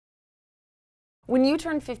When you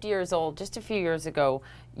turned 50 years old, just a few years ago,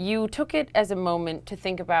 you took it as a moment to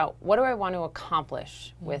think about, what do I want to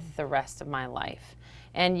accomplish with the rest of my life?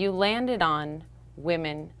 And you landed on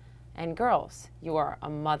women and girls. You are a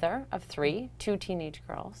mother of two teenage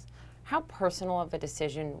girls. How personal of a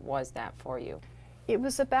decision was that for you? It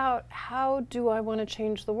was about, how do I want to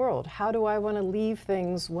change the world? How do I want to leave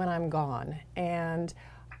things when I'm gone? And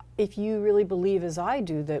if you really believe, as I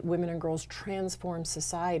do, that women and girls transform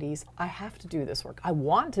societies, I have to do this work. I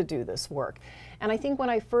want to do this work. And I think when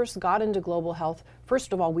I first got into global health,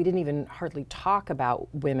 first of all, we didn't even hardly talk about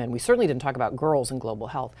women. We certainly didn't talk about girls in global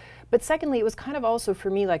health. But secondly, it was kind of also for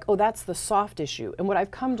me like, oh, that's the soft issue. And what I've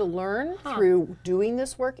come to learn through doing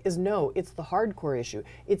this work is, no, it's the hardcore issue.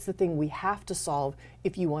 It's the thing we have to solve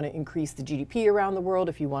if you want to increase the GDP around the world,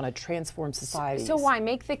 if you want to transform societies. So why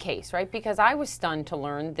make the case, right? Because I was stunned to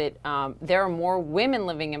learn that there are more women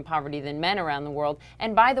living in poverty than men around the world.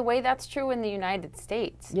 And by the way, that's true in the United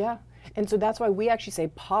States. Yeah. And so that's why we actually say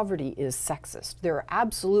poverty is sexist. There are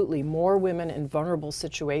absolutely more women in vulnerable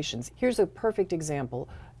situations. Here's a perfect example.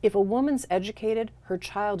 If a woman's educated, her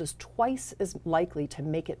child is twice as likely to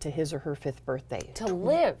make it to his or her 5th birthday. To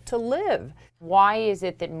live. To live. Why is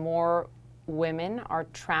it that more women are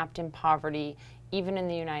trapped in poverty, even in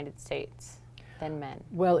the United States, than men?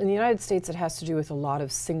 Well, in the United States, it has to do with a lot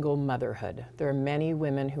of single motherhood. There are many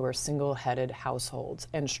women who are single-headed households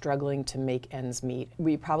and struggling to make ends meet.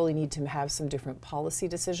 We probably need to have some different policy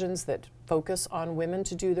decisions that focus on women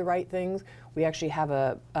to do the right things. We actually have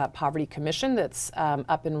a poverty commission that's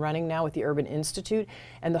up and running now with the Urban Institute,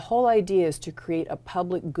 and the whole idea is to create a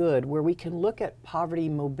public good where we can look at poverty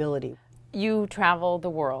mobility. You travel the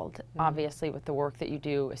world, obviously, with the work that you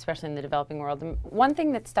do, especially in the developing world. And one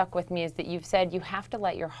thing that stuck with me is that you've said you have to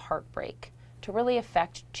let your heart break. To really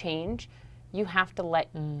affect change, you have to let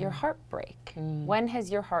your heart break. When has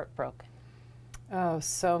your heart broken? Oh,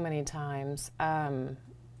 so many times. I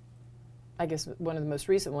guess one of the most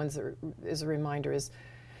recent ones that is a reminder is,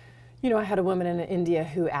 you know, I had a woman in India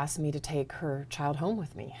who asked me to take her child home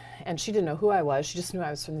with me. And she didn't know who I was. She just knew I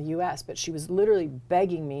was from the US, but she was literally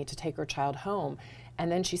begging me to take her child home.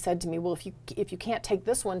 And then she said to me, well, if you can't take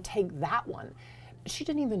this one, take that one. She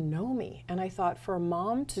didn't even know me. And I thought, for a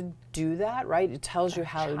mom to do that, right, it tells you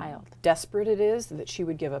how desperate it is that she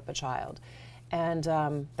would give up a child. And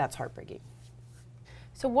that's heartbreaking.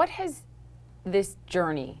 So what has this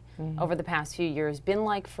journey over the past few years been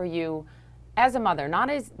like for you as a mother? Not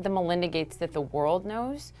as the Melinda Gates that the world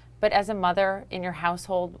knows, but as a mother in your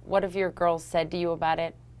household. What have your girls said to you about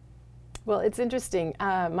it? Well, it's interesting.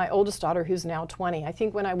 My oldest daughter, who's now 20, I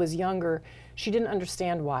think when I was younger, she didn't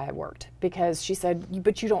understand why I worked, because she said,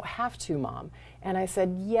 but you don't have to, Mom. And I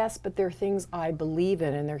said, yes, but there are things I believe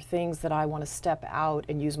in, and there are things that I want to step out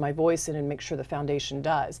and use my voice in and make sure the foundation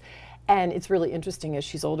does. And it's really interesting, as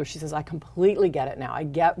she's older, she says, I completely get it now. I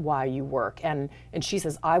get why you work. And she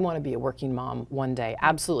says, I want to be a working mom one day.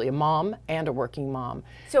 Absolutely, a mom and a working mom.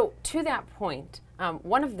 So to that point,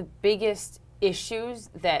 one of the biggest issues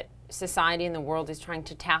that society and the world is trying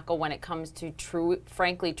to tackle when it comes to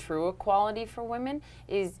frankly true equality for women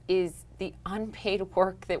is the unpaid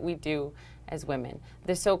work that we do as women.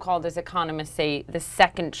 The so-called, as economists say, the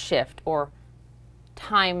second shift, or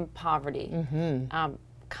time poverty.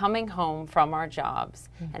 Coming home from our jobs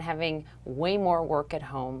and having way more work at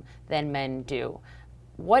home than men do.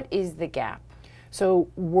 What is the gap? So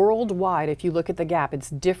worldwide, if you look at the gap, it's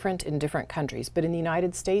different in different countries. But in the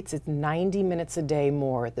United States, it's 90 minutes a day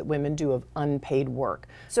more that women do of unpaid work.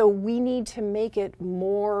 So we need to make it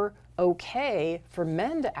more okay for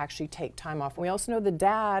men to actually take time off. We also know the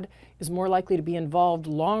dad is more likely to be involved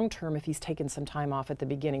long term if he's taken some time off at the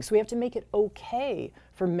beginning. So we have to make it okay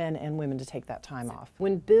for men and women to take that time off.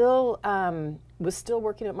 When Bill was still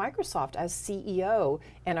working at Microsoft as CEO,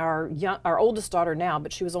 and our oldest daughter now,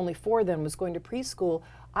 but she was only 4 then, was going to preschool,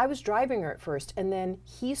 I was driving her at first, and then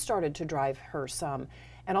he started to drive her some.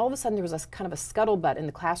 And all of a sudden there was a kind of a scuttlebutt in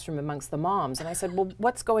the classroom amongst the moms. And I said, well,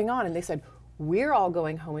 what's going on? And they said, we're all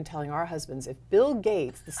going home and telling our husbands, if Bill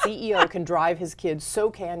Gates, the CEO, can drive his kids,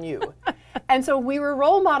 so can you. And so we were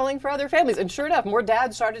role modeling for other families. And sure enough, more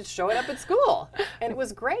dads started showing up at school. And it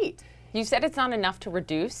was great. You said it's not enough to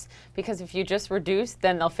reduce, because if you just reduce,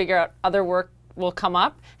 then they'll figure out other work will come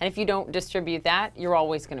up. And if you don't distribute that, you're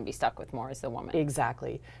always going to be stuck with more as the woman.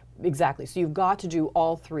 Exactly. Exactly. So you've got to do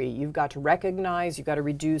all three. You've got to recognize, you've got to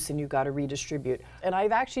reduce, and you've got to redistribute. And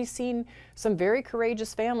I've actually seen some very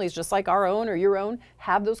courageous families, just like our own or your own,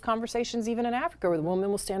 have those conversations even in Africa, where the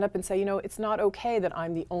woman will stand up and say, you know, it's not okay that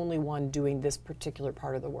I'm the only one doing this particular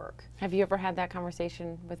part of the work. Have you ever had that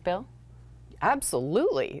conversation with Bill?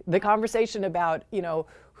 Absolutely. The conversation about, you know,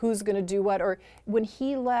 who's going to do what. Or when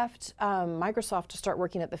he left Microsoft to start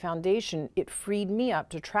working at the foundation, it freed me up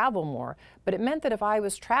to travel more. But it meant that if I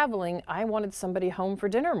was traveling, I wanted somebody home for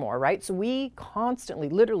dinner more, right? So we constantly,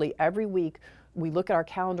 literally every week, we look at our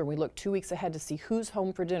calendar and we look 2 weeks ahead to see who's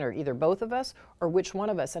home for dinner, either both of us or which one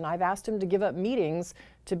of us. And I've asked him to give up meetings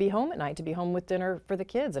to be home at night, to be home with dinner for the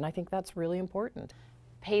kids. And I think that's really important.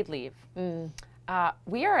 Paid leave.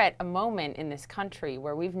 We are at a moment in this country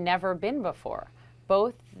where we've never been before.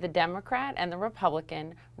 Both the Democrat and the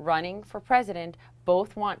Republican running for president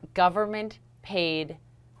both want government paid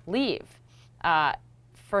leave.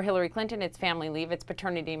 For Hillary Clinton, it's family leave, it's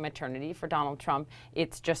paternity and maternity. For Donald Trump,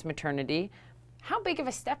 it's just maternity. How big of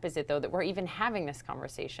a step is it, though, that we're even having this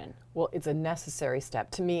conversation? Well, it's a necessary step.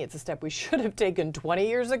 To me, it's a step we should have taken 20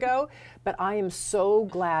 years ago, but I am so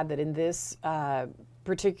glad that in this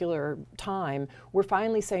particular time, we're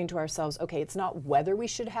finally saying to ourselves, okay, it's not whether we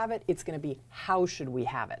should have it, it's going to be how should we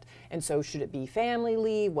have it. And so should it be family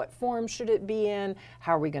leave? What form should it be in?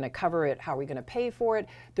 How are we going to cover it? How are we going to pay for it?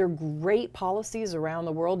 There are great policies around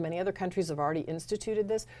the world. Many other countries have already instituted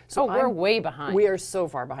this. So we're way behind. We are so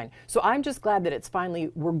far behind. So I'm just glad that it's finally,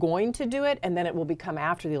 we're going to do it, and then it will become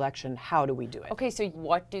after the election, how do we do it? Okay, so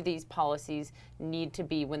what do these policies need to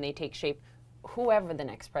be when they take shape? Whoever the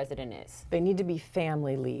next president is. They need to be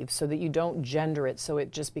family leave so that you don't gender it, so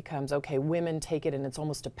it just becomes, okay, women take it and it's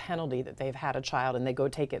almost a penalty that they've had a child and they go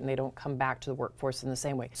take it and they don't come back to the workforce in the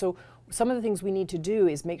same way. So some of the things we need to do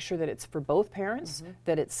is make sure that it's for both parents,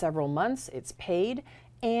 that it's several months, it's paid,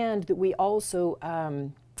 and that we also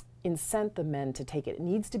incent the men to take it. It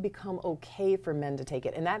needs to become okay for men to take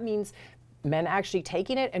it, and that means men actually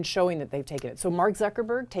taking it and showing that they've taken it. So Mark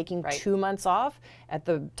Zuckerberg taking 2 months off at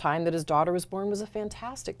the time that his daughter was born was a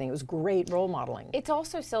fantastic thing. It was great role modeling. It's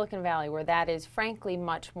also Silicon Valley, where that is frankly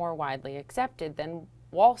much more widely accepted than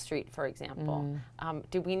Wall Street, for example.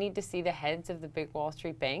 Do we need to see the heads of the big Wall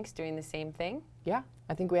Street banks doing the same thing? Yeah,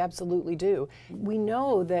 I think we absolutely do. We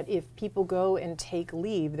know that if people go and take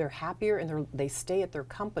leave, they're happier and they stay at their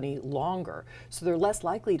company longer. So they're less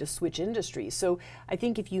likely to switch industries. So I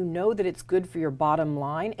think if you know that it's good for your bottom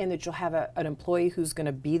line and that you'll have an employee who's going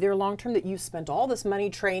to be there long term, that you've spent all this money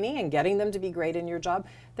training and getting them to be great in your job,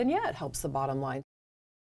 then yeah, it helps the bottom line.